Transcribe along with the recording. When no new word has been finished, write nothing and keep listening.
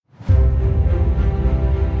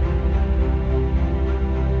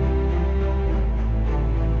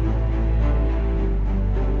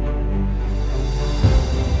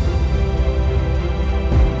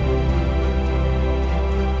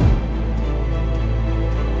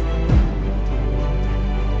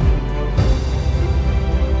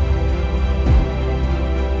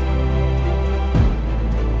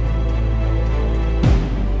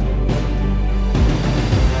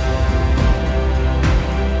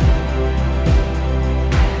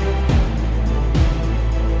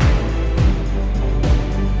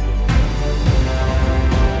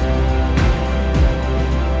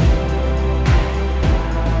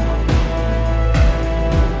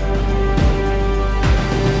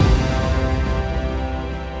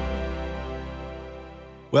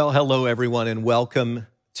Well, hello, everyone, and welcome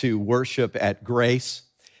to Worship at Grace.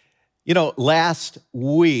 You know, last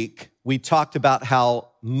week we talked about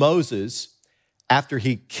how Moses, after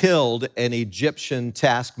he killed an Egyptian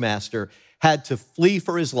taskmaster, had to flee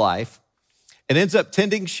for his life and ends up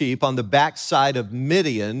tending sheep on the backside of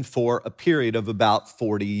Midian for a period of about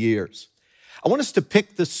 40 years. I want us to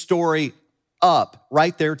pick the story up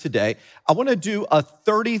right there today. I want to do a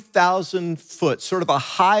 30,000 foot, sort of a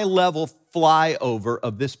high level flyover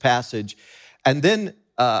of this passage. And then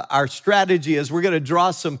our strategy is we're going to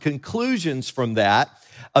draw some conclusions from that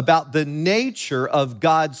about the nature of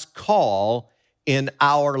God's call in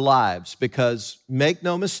our lives. Because make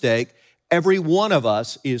no mistake, every one of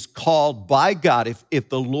us is called by God. If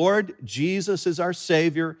the Lord Jesus is our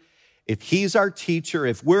Savior, if He's our teacher,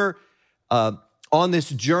 if we're on this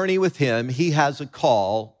journey with Him, He has a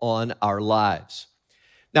call on our lives.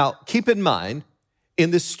 Now, keep in mind, in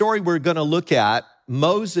this story we're going to look at,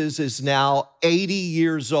 Moses is now 80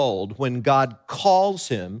 years old when God calls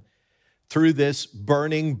him through this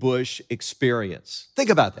burning bush experience. Think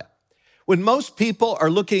about that. When most people are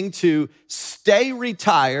looking to stay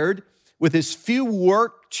retired with as few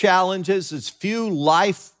work challenges, as few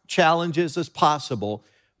life challenges as possible,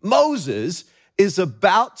 Moses is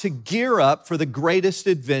about to gear up for the greatest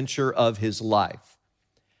adventure of his life.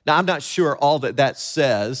 Now, I'm not sure all that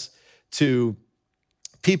says to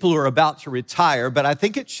people who are about to retire, but I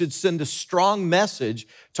think it should send a strong message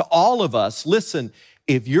to all of us. Listen,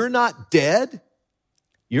 if you're not dead,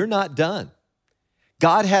 you're not done.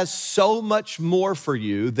 God has so much more for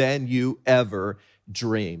you than you ever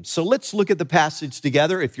dreamed. So let's look at the passage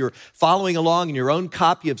together. If you're following along in your own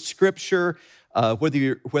copy of Scripture, whether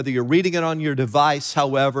you're reading it on your device,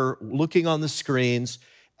 however, looking on the screens,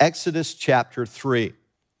 Exodus chapter 3.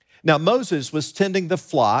 Now, Moses was tending the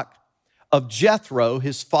flock of Jethro,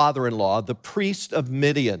 his father-in-law, the priest of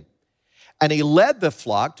Midian. And he led the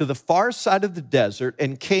flock to the far side of the desert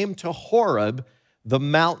and came to Horeb, the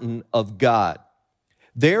mountain of God.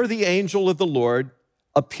 There the angel of the Lord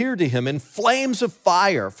appeared to him in flames of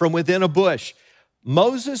fire from within a bush.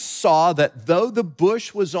 Moses saw that though the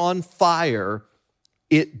bush was on fire,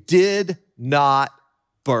 it did not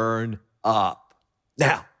burn up.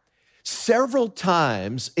 Now, several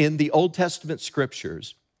times in the Old Testament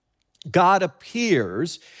scriptures, God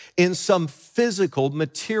appears in some physical,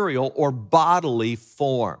 material, or bodily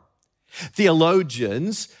form.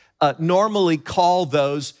 Theologians normally call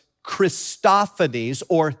those Christophanies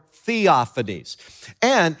or theophanies.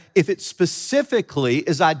 And if it specifically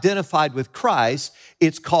is identified with Christ,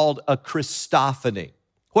 it's called a Christophany.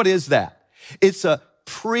 What is that? It's a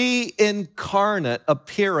pre-incarnate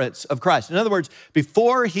appearance of Christ. In other words,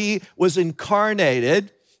 before He was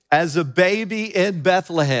incarnated as a baby in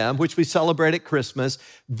Bethlehem, which we celebrate at Christmas,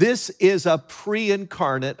 this is a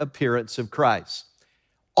pre-incarnate appearance of Christ.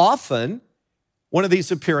 Often, one of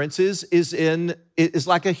these appearances is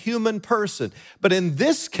like a human person. But in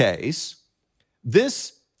this case,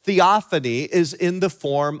 this theophany is in the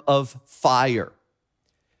form of fire.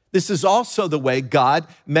 This is also the way God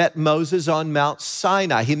met Moses on Mount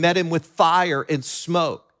Sinai. He met him with fire and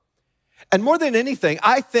smoke. And more than anything,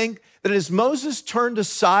 I think that as Moses turned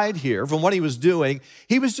aside here from what he was doing,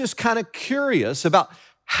 he was just kind of curious about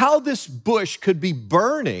how this bush could be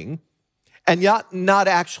burning and yet not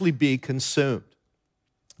actually be consumed.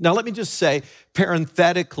 Now, let me just say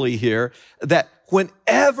parenthetically here that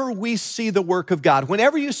whenever we see the work of God,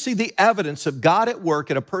 whenever you see the evidence of God at work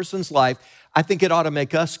in a person's life, I think it ought to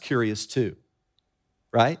make us curious too,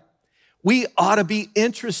 right? We ought to be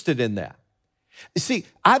interested in that. You see,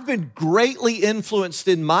 I've been greatly influenced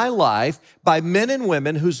in my life by men and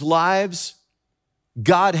women whose lives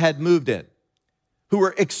God had moved in, who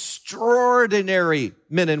were extraordinary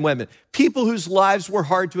men and women, people whose lives were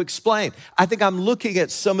hard to explain. I think I'm looking at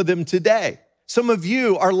some of them today. Some of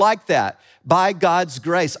you are like that by God's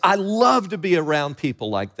grace. I love to be around people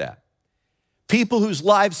like that. People whose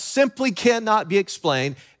lives simply cannot be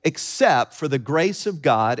explained except for the grace of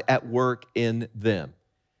God at work in them.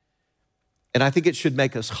 And I think it should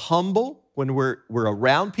make us humble when we're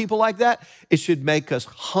around people like that. It should make us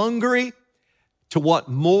hungry to want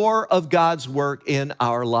more of God's work in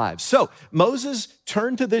our lives. So Moses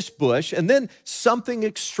turned to this bush, and then something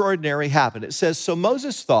extraordinary happened. It says, so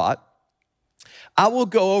Moses thought, I will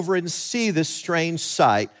go over and see this strange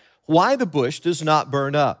sight, why the bush does not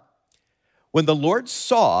burn up. When the Lord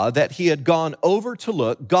saw that he had gone over to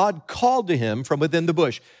look, God called to him from within the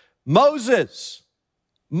bush, Moses,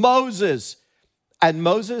 Moses. And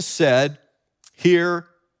Moses said, here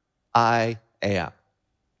I am.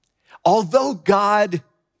 Although God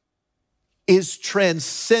is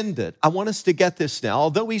transcendent. I want us to get this now.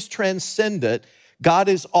 Although he's transcendent, God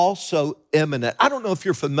is also immanent. I don't know if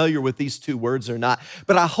you're familiar with these two words or not,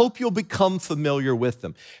 but I hope you'll become familiar with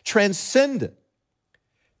them. Transcendent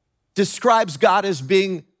describes God as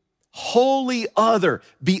being wholly other,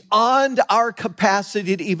 beyond our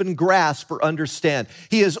capacity to even grasp or understand.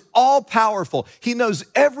 He is all powerful. He knows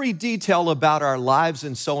every detail about our lives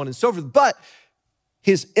and so on and so forth. But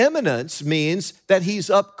his immanence means that he's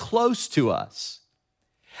up close to us.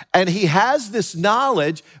 And he has this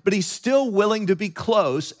knowledge, but he's still willing to be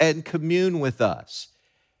close and commune with us.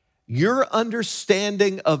 Your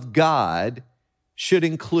understanding of God should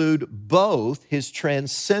include both his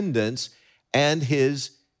transcendence and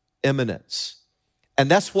his immanence. And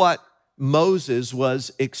that's what Moses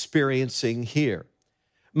was experiencing here.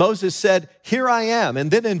 Moses said, "Here I am." And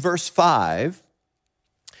then in verse 5,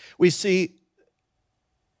 we see,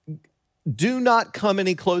 "Do not come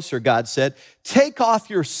any closer," God said. "Take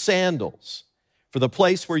off your sandals, for the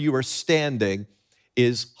place where you are standing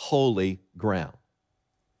is holy ground."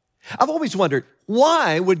 I've always wondered,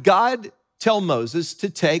 why would God tell Moses to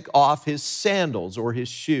take off his sandals or his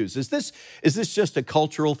shoes? Is this just a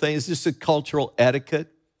cultural thing? Is this a cultural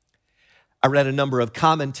etiquette? I read a number of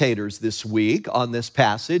commentators this week on this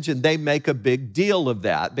passage, and they make a big deal of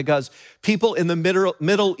that because people in the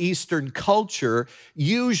Middle Eastern culture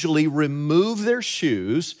usually remove their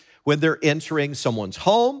shoes when they're entering someone's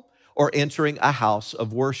home or entering a house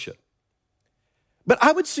of worship. But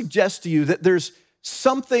I would suggest to you that there's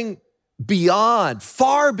something beyond,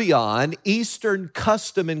 far beyond Eastern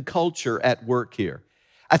custom and culture at work here.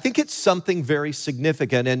 I think it's something very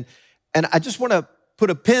significant, and I just want to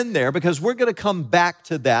put a pin there because we're going to come back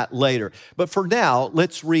to that later. But for now,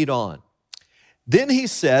 let's read on. "Then he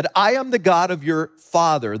said, I am the God of your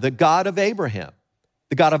father, the God of Abraham,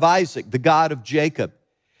 the God of Isaac, the God of Jacob."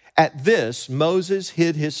 At this, Moses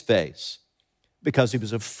hid his face because he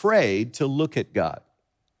was afraid to look at God.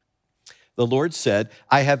 The Lord said,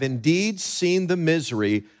 "I have indeed seen the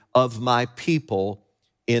misery of my people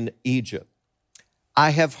in Egypt. I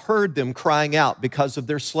have heard them crying out because of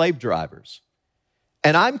their slave drivers,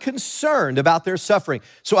 and I'm concerned about their suffering.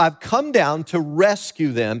 So I've come down to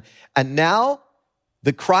rescue them, and now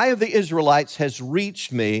the cry of the Israelites has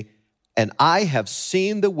reached me, and I have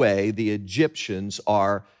seen the way the Egyptians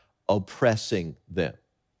are oppressing them."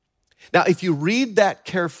 Now, if you read that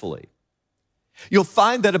carefully, you'll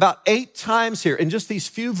find that about 8 times here in just these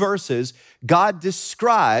few verses, God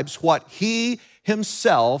describes what he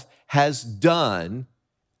himself has done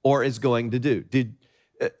or is going to do.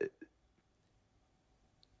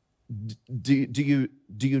 Do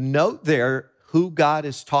you note there who God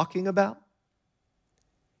is talking about?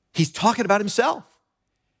 He's talking about himself.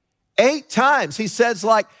 8 times he says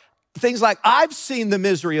things like, "I've seen the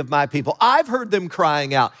misery of my people. I've heard them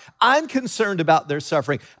crying out. I'm concerned about their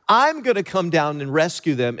suffering. I'm going to come down and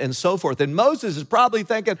rescue them," and so forth. And Moses is probably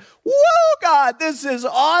thinking, "Whoa, God, this is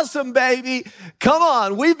awesome, baby. Come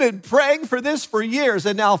on, we've been praying for this for years.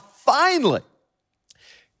 And now finally,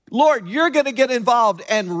 Lord, you're going to get involved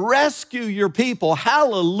and rescue your people.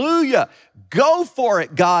 Hallelujah. Go for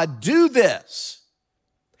it, God. Do this."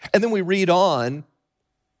 And then we read on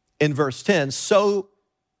in verse 10, "So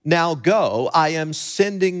now go, I am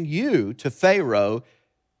sending you to Pharaoh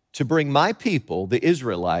to bring my people, the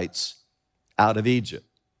Israelites, out of Egypt."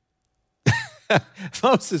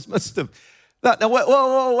 Moses must have thought, "Now,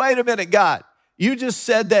 wait a minute, God. You just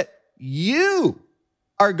said that you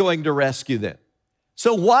are going to rescue them.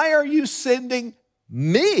 So why are you sending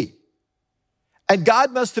me?" And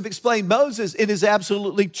God must have explained, "Moses, it is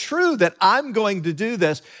absolutely true that I'm going to do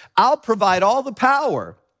this. I'll provide all the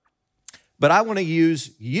power, but I want to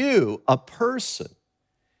use you, a person.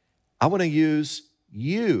 I want to use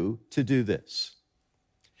you to do this."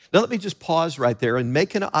 Now, let me just pause right there and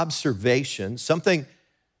make an observation, something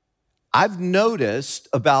I've noticed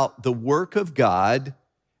about the work of God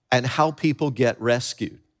and how people get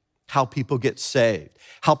rescued, how people get saved,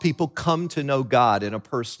 how people come to know God in a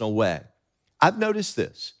personal way. I've noticed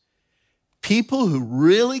this. People who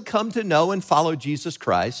really come to know and follow Jesus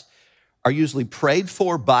Christ are usually prayed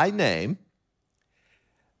for by name.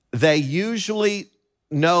 They usually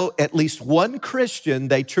know at least one Christian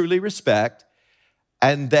they truly respect,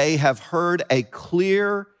 and they have heard a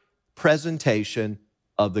clear presentation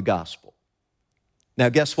of the gospel. Now,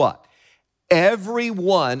 guess what? Every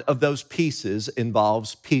one of those pieces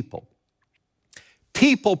involves people.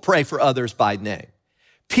 People pray for others by name.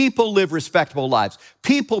 People live respectable lives.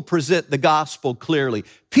 People present the gospel clearly.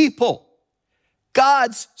 People.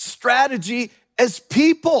 God's strategy is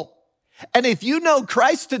people. And if you know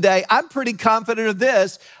Christ today, I'm pretty confident of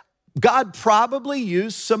this. God probably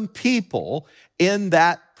used some people in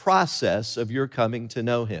that process of your coming to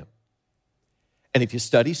know him. And if you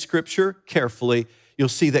study Scripture carefully, you'll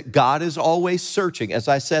see that God is always searching, as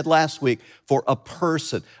I said last week, for a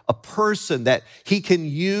person that he can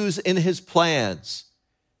use in his plans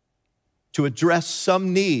to address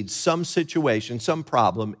some need, some situation, some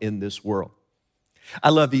problem in this world. I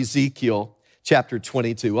love Ezekiel chapter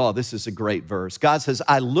 22. Oh, this is a great verse. God says,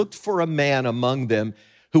 I looked for a man among them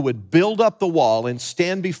who would build up the wall and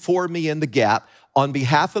stand before me in the gap on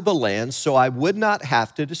behalf of the land so I would not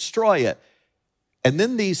have to destroy it. And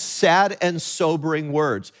then these sad and sobering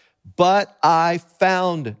words, but I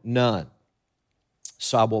found none.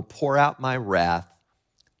 So I will pour out my wrath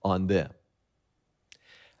on them.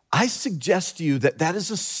 I suggest to you that that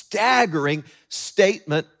is a staggering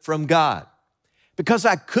statement from God, because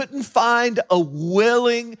I couldn't find a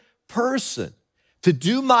willing person to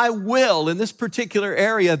do my will in this particular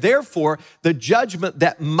area. Therefore, the judgment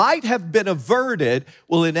that might have been averted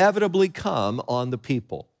will inevitably come on the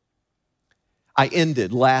people. I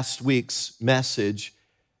ended last week's message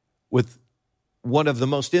with one of the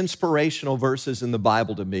most inspirational verses in the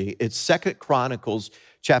Bible to me. It's 2 Chronicles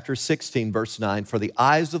chapter 16, verse 9. For the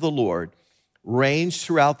eyes of the Lord range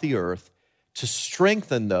throughout the earth to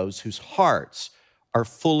strengthen those whose hearts are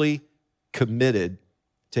fully committed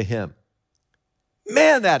to him.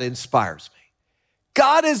 Man, that inspires me.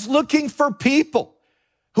 God is looking for people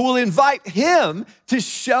who will invite him to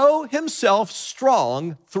show himself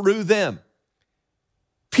strong through them.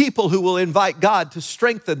 People who will invite God to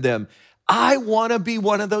strengthen them. I want to be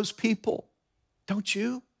one of those people. Don't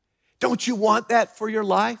you? Don't you want that for your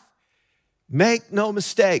life? Make no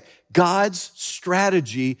mistake, God's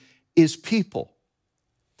strategy is people.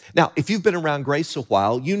 Now, if you've been around Grace a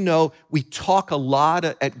while, you know we talk a lot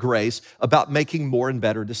at Grace about making more and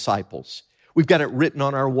better disciples. We've got it written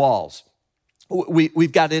on our walls.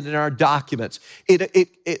 We've got it in our documents.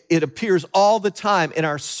 It appears all the time in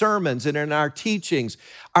our sermons and in our teachings.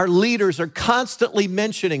 Our leaders are constantly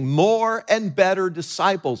mentioning more and better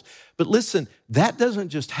disciples. But listen, that doesn't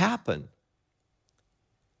just happen.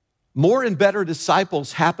 More and better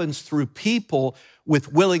disciples happens through people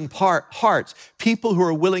with willing hearts, people who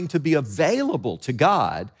are willing to be available to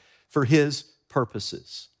God for his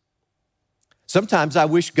purposes. Sometimes I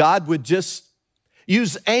wish God would just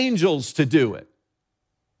use angels to do it.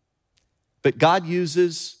 But God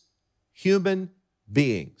uses human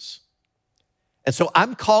beings. And so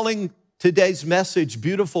I'm calling today's message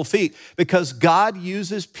Beautiful Feet, because God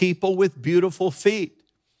uses people with beautiful feet.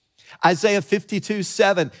 Isaiah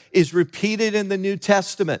 52:7 is repeated in the New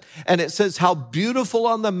Testament, and it says, how beautiful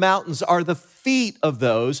on the mountains are the feet of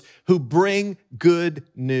those who bring good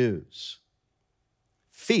news.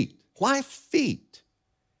 Feet. Why feet?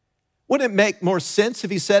 Wouldn't it make more sense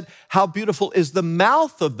if he said, how beautiful is the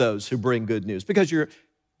mouth of those who bring good news? Because you're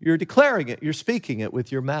declaring it, you're speaking it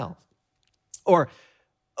with your mouth. Or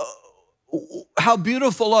how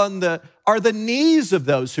beautiful are the knees of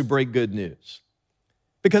those who bring good news?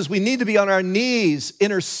 Because we need to be on our knees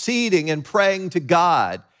interceding and praying to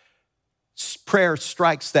God. Prayer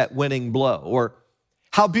strikes that winning blow. Or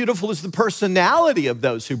how beautiful is the personality of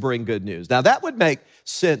those who bring good news? Now that would make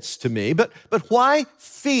sense to me, but why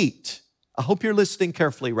feet? I hope you're listening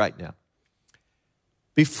carefully right now.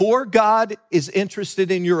 Before God is interested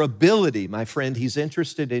in your ability, my friend, he's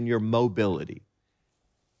interested in your mobility.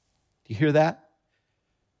 Do you hear that?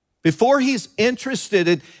 Before he's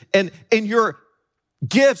interested in your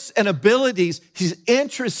gifts and abilities, he's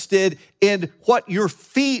interested in what your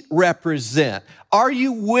feet represent. Are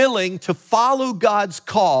you willing to follow God's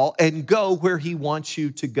call and go where he wants you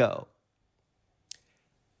to go?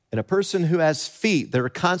 And a person who has feet that are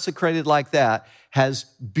consecrated like that has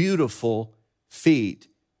beautiful feet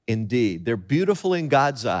indeed. They're beautiful in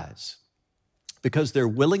God's eyes because they're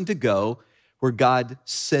willing to go where God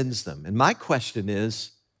sends them. And my question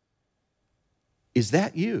is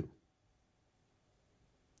that you?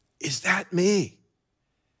 Is that me?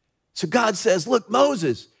 So God says, look,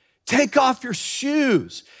 Moses, take off your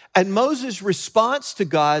shoes. And Moses' response to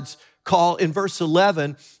God's call in verse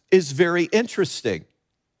 11 is very interesting.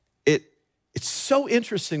 It's so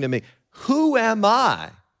interesting to me. Who am I?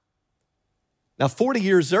 Now, 40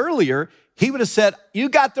 years earlier, he would have said, you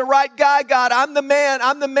got the right guy, God. I'm the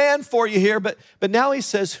man for you here. But now he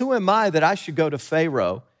says, who am I that I should go to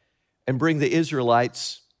Pharaoh and bring the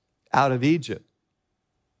Israelites out of Egypt?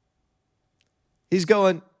 He's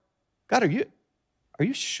going, God, are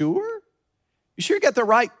you sure? You sure you got the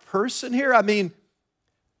right person here? I mean,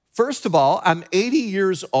 first of all, I'm 80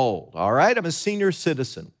 years old, all right? I'm a senior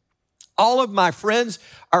citizen. All of my friends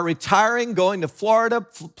are retiring, going to Florida,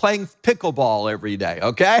 playing pickleball every day,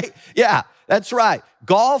 okay? Yeah, that's right.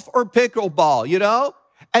 Golf or pickleball, you know?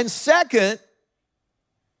 And second,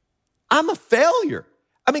 I'm a failure.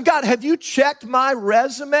 I mean, God, have you checked my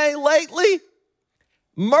resume lately?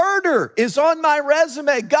 Murder is on my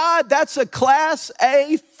resume. God, that's a Class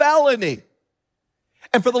A felony.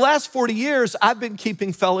 And for the last 40 years, I've been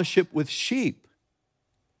keeping fellowship with sheep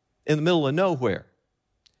in the middle of nowhere.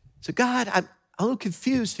 So God, I'm a little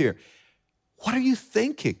confused here. What are you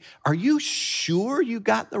thinking? Are you sure you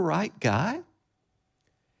got the right guy?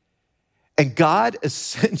 And God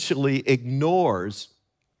essentially ignores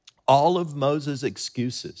all of Moses'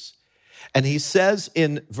 excuses. And he says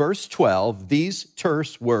in verse 12, these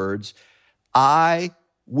terse words, I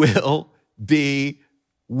will be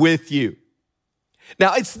with you.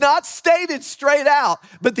 Now, it's not stated straight out,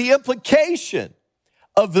 but the implication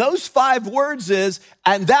of those 5 words is,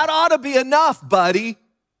 and that ought to be enough, buddy.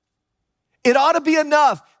 It ought to be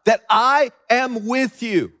enough that I am with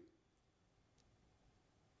you.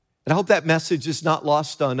 And I hope that message is not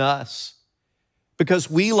lost on us, because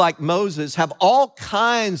we, like Moses, have all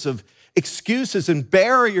kinds of excuses and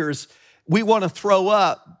barriers we want to throw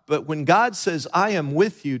up. But when God says, I am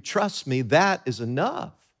with you, trust me, that is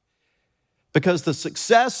enough. Because the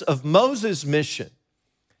success of Moses' mission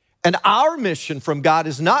and our mission from God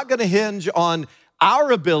is not going to hinge on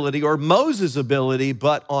our ability or Moses' ability,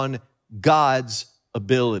 but on God's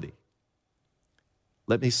ability.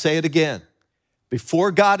 Let me say it again.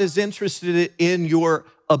 Before God is interested in your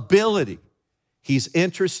ability, He's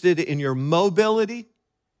interested in your mobility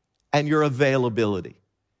and your availability.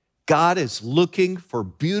 God is looking for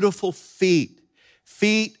beautiful feet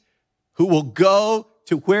who will go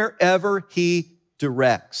to wherever He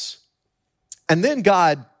directs. And then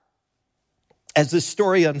God, as this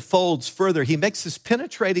story unfolds further, He makes this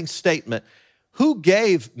penetrating statement. Who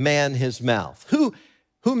gave man his mouth? Who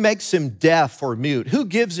makes him deaf or mute? Who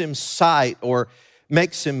gives him sight or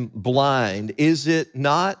makes him blind? Is it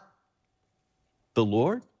not the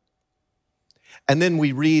Lord? And then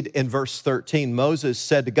we read in verse 13, Moses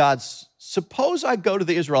said to God, suppose I go to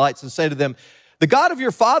the Israelites and say to them, the God of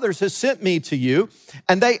your fathers has sent me to you,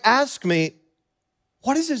 and they ask me,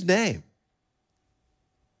 what is his name?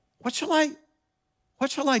 What shall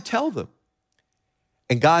I tell them?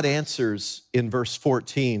 And God answers in verse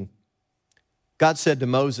 14. God said to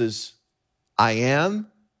Moses, I am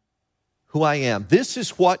who I am. This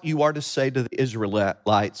is what you are to say to the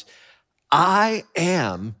Israelites. I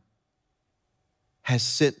am has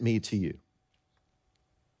sent me to you.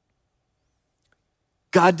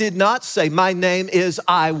 God did not say, my name is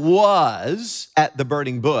I was at the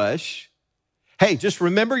burning bush. Hey, just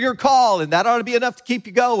remember your call, and that ought to be enough to keep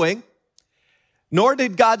you going. Nor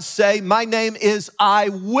did God say, my name is I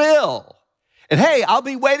will. And hey, I'll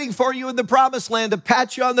be waiting for you in the promised land to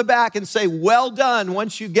pat you on the back and say, well done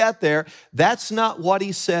once you get there. That's not what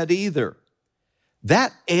He said either.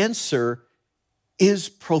 That answer is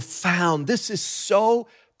profound. This is so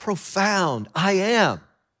profound. I am.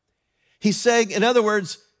 He's saying, in other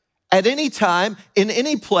words, at any time, in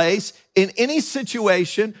any place, in any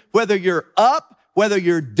situation, whether you're up, whether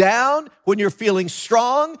you're down, when you're feeling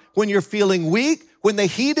strong, when you're feeling weak, when the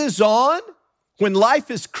heat is on, when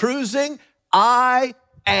life is cruising, I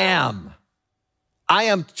am. I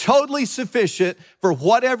am totally sufficient for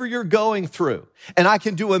whatever you're going through. And I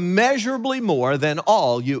can do immeasurably more than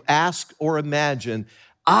all you ask or imagine.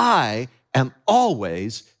 I am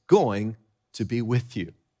always going to be with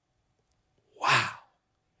you. Wow.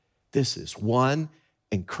 This is one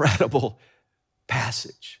incredible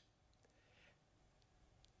passage.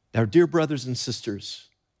 Now, dear brothers and sisters,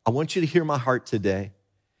 I want you to hear my heart today,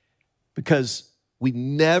 because we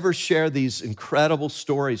never share these incredible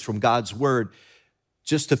stories from God's word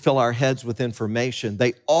just to fill our heads with information.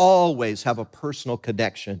 They always have a personal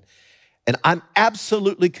connection. And I'm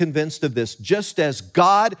absolutely convinced of this. Just as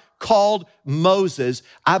God called Moses,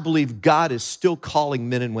 I believe God is still calling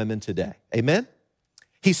men and women today. Amen?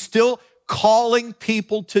 He's still calling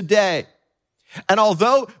people today. And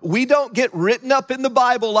although we don't get written up in the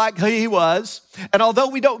Bible like he was, and although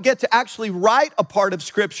we don't get to actually write a part of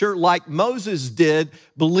Scripture like Moses did,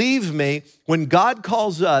 believe me, when God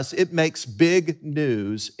calls us, it makes big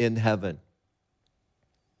news in heaven.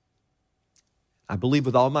 I believe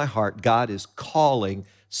with all my heart, God is calling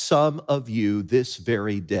some of you this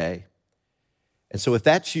very day. And so if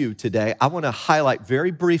that's you today, I want to highlight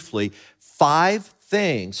very briefly five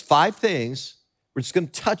things. We're just going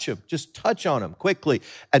to touch on them quickly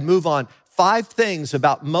and move on. 5 things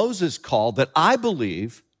about Moses' call that I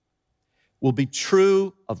believe will be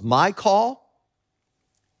true of my call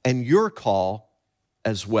and your call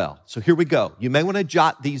as well. So here we go. You may want to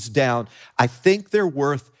jot these down. I think they're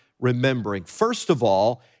worth remembering. First of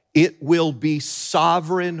all, it will be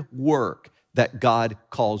sovereign work that God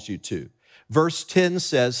calls you to. Verse 10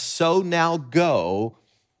 says, "So now go,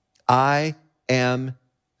 I am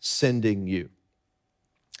sending you."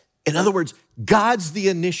 In other words, God's the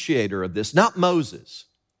initiator of this, not Moses.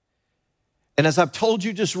 And as I've told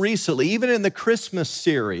you just recently, even in the Christmas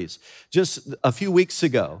series just a few weeks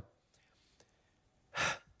ago,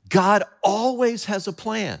 God always has a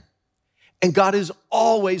plan. And God is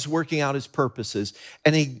always working out his purposes.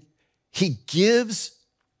 And he gives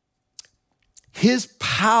his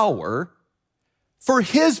power for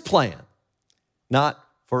his plan, not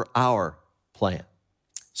for our plan.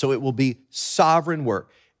 So it will be sovereign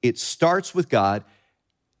work. It starts with God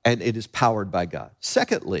and it is powered by God.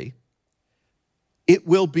 Secondly, it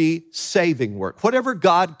will be saving work. Whatever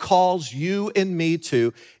God calls you and me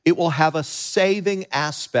to, it will have a saving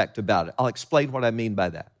aspect about it. I'll explain what I mean by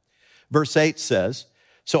that. Verse 8 says,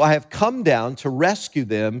 "So I have come down to rescue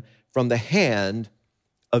them from the hand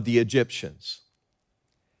of the Egyptians."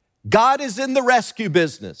 God is in the rescue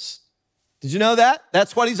business. Did you know that?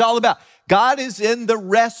 That's what he's all about. God is in the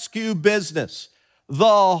rescue business.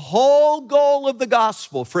 The whole goal of the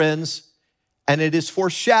gospel, friends, and it is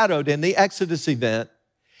foreshadowed in the Exodus event,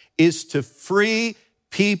 is to free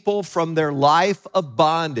people from their life of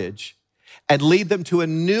bondage and lead them to a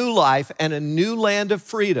new life and a new land of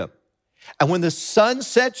freedom. And when the Son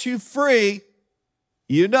sets you free,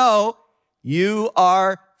 you know you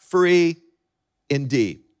are free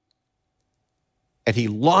indeed. And he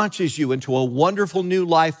launches you into a wonderful new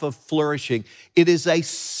life of flourishing. It is a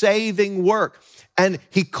saving work. And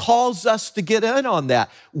he calls us to get in on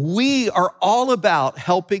that. We are all about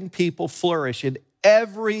helping people flourish in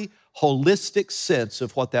every holistic sense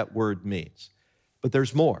of what that word means. But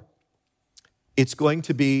there's more. It's going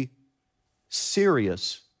to be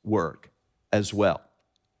serious work as well.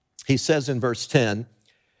 He says in verse 10,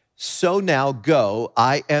 "So now go,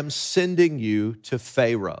 I am sending you to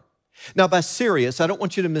Pharaoh." Now, by serious, I don't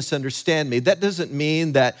want you to misunderstand me. That doesn't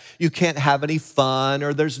mean that you can't have any fun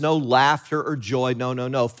or there's no laughter or joy.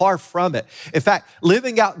 No. Far from it. In fact,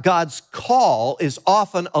 living out God's call is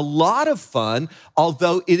often a lot of fun,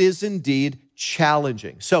 although it is indeed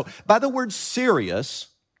challenging. So by the word serious,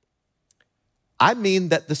 I mean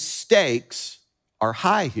that the stakes are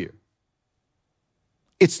high here.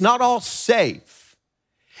 It's not all safe.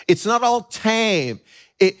 It's not all tame.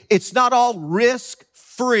 It's not all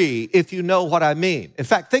risk-free, if you know what I mean. In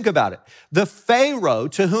fact, think about it. The Pharaoh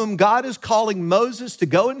to whom God is calling Moses to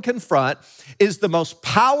go and confront is the most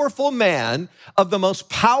powerful man of the most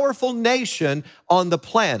powerful nation on the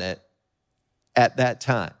planet at that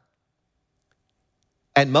time.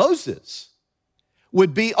 And Moses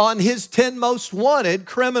would be on his 10 most wanted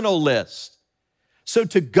criminal list. So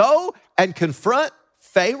to go and confront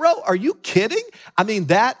Pharaoh, are you kidding? I mean,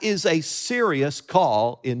 that is a serious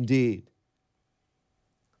call indeed.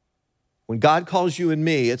 When God calls you and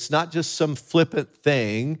me, it's not just some flippant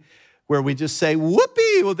thing where we just say,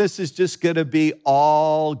 whoopee, well, this is just going to be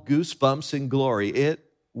all goosebumps and glory. It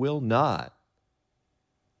will not.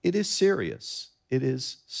 It is serious. It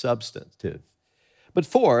is substantive. But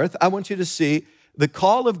fourth, I want you to see the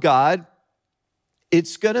call of God,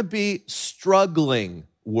 it's going to be struggling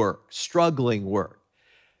work.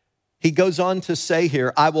 He goes on to say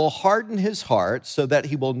here, I will harden his heart so that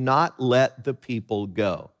he will not let the people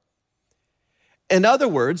go. In other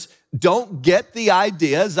words, don't get the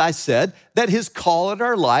idea, as I said, that his call in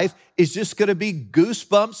our life is just going to be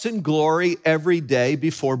goosebumps and glory every day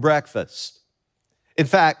before breakfast. In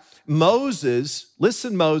fact, Moses,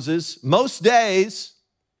 most days,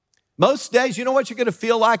 you know what you're going to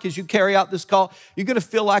feel like as you carry out this call? You're going to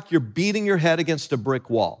feel like you're beating your head against a brick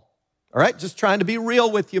wall. All right, just trying to be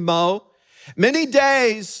real with you, Mo. Many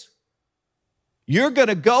days, you're going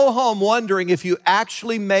to go home wondering if you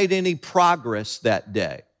actually made any progress that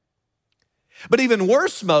day. But even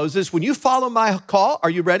worse, Moses, when you follow my call, are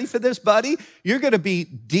you ready for this, buddy? You're going to be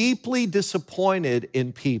deeply disappointed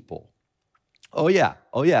in people. Oh, yeah.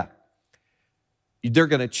 They're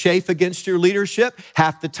going to chafe against your leadership.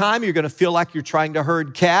 Half the time, you're going to feel like you're trying to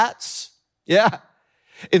herd cats. Yeah.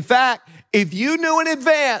 In fact, if you knew in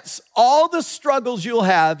advance all the struggles you'll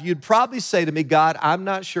have, you'd probably say to me, God, I'm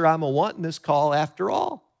not sure I'm wanting this call after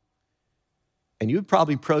all. And you'd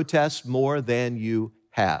probably protest more than you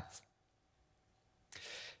have.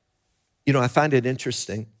 You know, I find it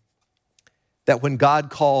interesting that when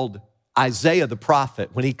God called Isaiah the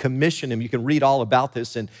prophet, when he commissioned him, you can read all about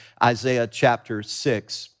this in Isaiah chapter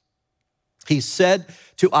 6. He said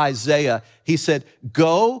to Isaiah, he said,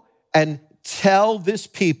 go and tell this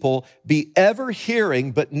people, be ever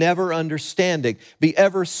hearing, but never understanding. Be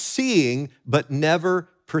ever seeing, but never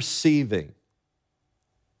perceiving.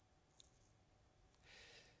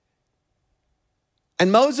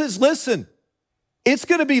 And Moses, listen, it's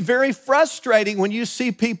going to be very frustrating when you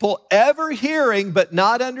see people ever hearing, but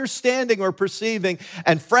not understanding or perceiving.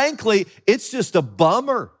 And frankly, it's just a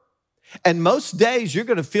bummer. And most days you're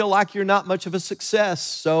going to feel like you're not much of a success.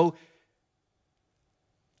 So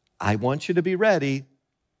I want you to be ready.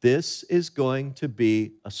 This is going to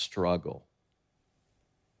be a struggle.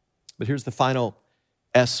 But here's the final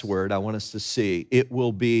S word I want us to see. It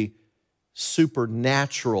will be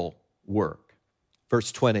supernatural work.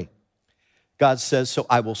 Verse 20, God says, so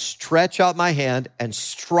I will stretch out my hand and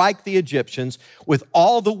strike the Egyptians with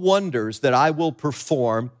all the wonders that I will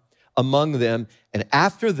perform among them. And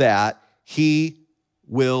after that, he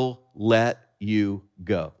will let you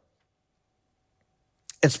go.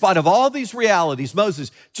 In spite of all these realities,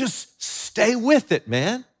 Moses, just stay with it,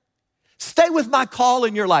 man. Stay with my call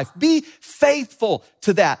in your life. Be faithful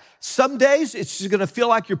to that. Some days it's just going to feel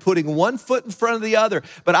like you're putting one foot in front of the other,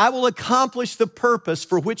 but I will accomplish the purpose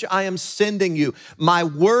for which I am sending you. My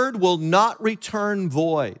word will not return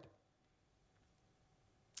void.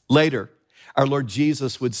 Later, our Lord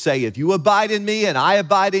Jesus would say, if you abide in me and I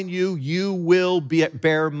abide in you, you will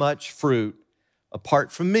bear much fruit.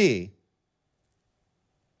 Apart from me,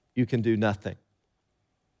 you can do nothing.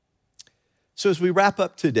 So as we wrap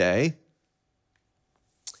up today,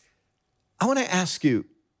 I want to ask you,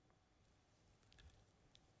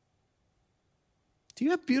 do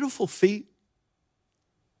you have beautiful feet?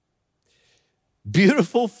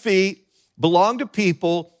 Beautiful feet belong to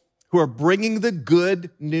people who are bringing the good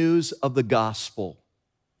news of the gospel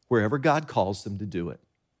wherever God calls them to do it.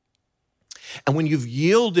 And when you've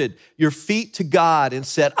yielded your feet to God and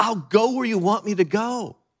said, I'll go where you want me to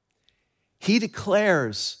go, He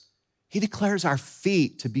declares our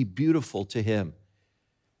feet to be beautiful to Him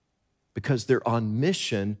because they're on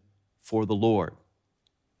mission for the Lord.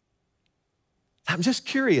 I'm just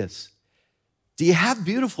curious, do you have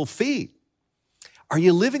beautiful feet? Are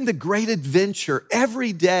you living the great adventure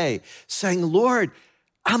every day saying, Lord,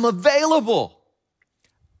 I'm available.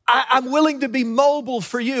 I'm willing to be mobile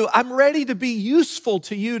for you. I'm ready to be useful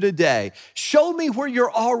to you today. Show me where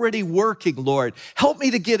you're already working, Lord. Help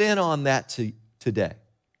me to get in on that today.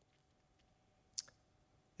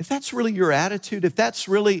 If that's really your attitude, if that's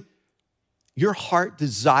really your heart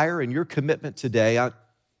desire and your commitment today, I'm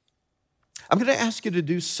going to ask you to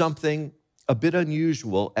do something a bit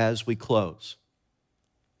unusual as we close.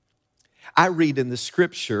 I read in the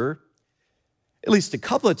scripture at least a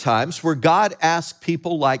couple of times where God asked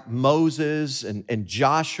people like Moses and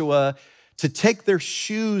Joshua to take their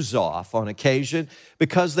shoes off on occasion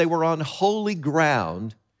because they were on holy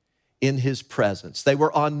ground in His presence. They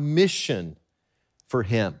were on mission for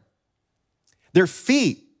Him. Their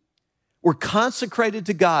feet were consecrated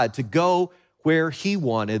to God to go where He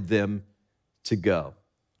wanted them to go.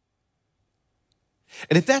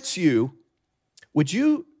 And if that's you, would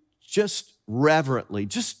you just reverently,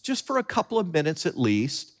 just for a couple of minutes at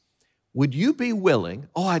least, would you be willing,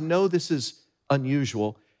 I know this is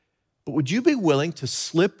unusual, but would you be willing to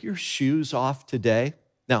slip your shoes off today?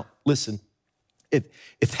 Now, listen,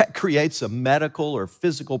 if that creates a medical or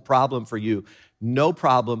physical problem for you, no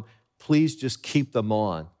problem, please just keep them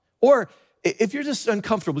on. Or if you're just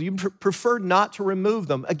uncomfortable, you prefer not to remove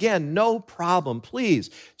them, again, no problem, please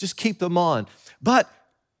just keep them on. But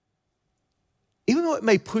even though it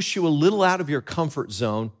may push you a little out of your comfort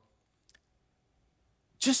zone,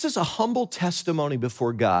 just as a humble testimony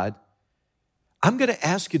before God, I'm going to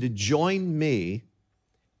ask you to join me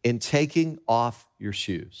in taking off your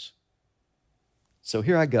shoes. So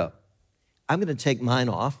here I go. I'm going to take mine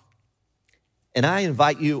off, and I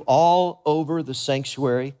invite you all over the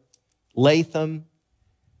sanctuary, Latham,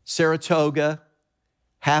 Saratoga,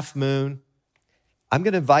 Half Moon. I'm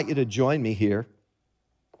going to invite you to join me here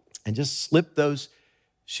and just slip those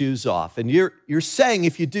shoes off. And you're saying,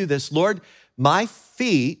 if you do this, Lord, my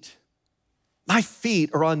feet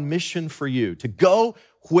are on mission for you, to go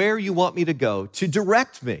where you want me to go, to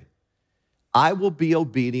direct me. I will be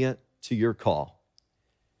obedient to your call.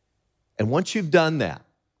 And once you've done that,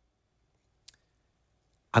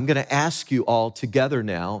 I'm going to ask you all together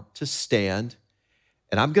now to stand,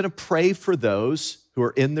 and I'm going to pray for those who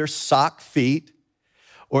are in their sock feet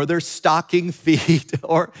or their stocking feet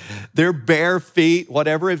or their bare feet,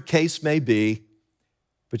 whatever the case may be.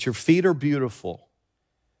 But your feet are beautiful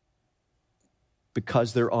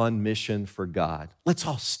because they're on mission for God. Let's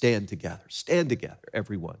all stand together,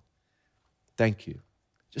 everyone. Thank you.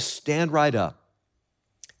 Just stand right up.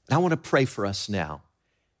 And I want to pray for us now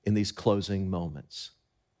in these closing moments.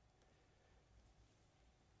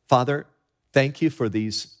 Father, thank you for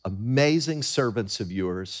these amazing servants of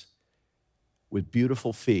yours with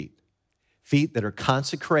beautiful feet, feet that are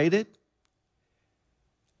consecrated,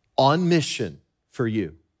 on mission for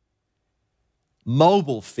you,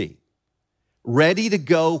 mobile feet, ready to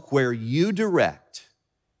go where you direct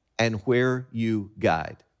and where you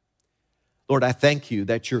guide. Lord, I thank you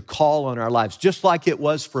that your call on our lives, just like it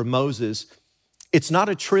was for Moses, it's not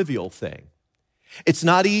a trivial thing. It's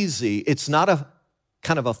not easy. It's not a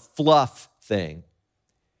kind of a fluff thing.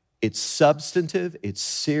 It's substantive, it's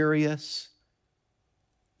serious,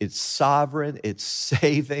 it's sovereign, it's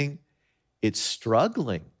saving, it's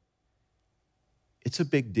struggling. It's a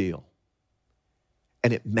big deal.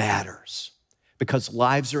 And it matters because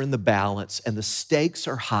lives are in the balance and the stakes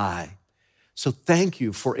are high. So thank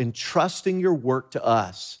you for entrusting your work to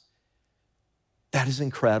us. That is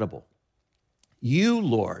incredible. You,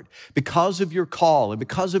 Lord, because of your call and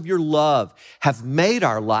because of your love, have made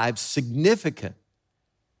our lives significant.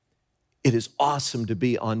 It is awesome to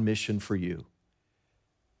be on mission for you.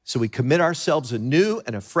 So we commit ourselves anew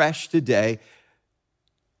and afresh today,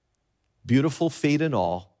 beautiful feet and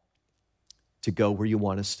all, to go where you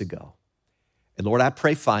want us to go. And Lord, I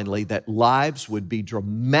pray finally that lives would be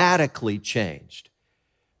dramatically changed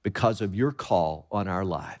because of your call on our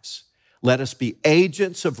lives. Let us be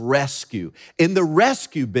agents of rescue in the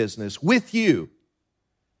rescue business with you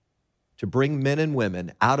to bring men and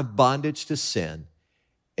women out of bondage to sin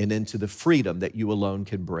and into the freedom that you alone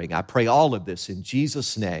can bring. I pray all of this in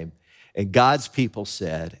Jesus' name. And God's people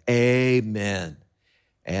said, amen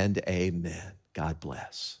and amen. God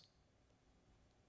bless.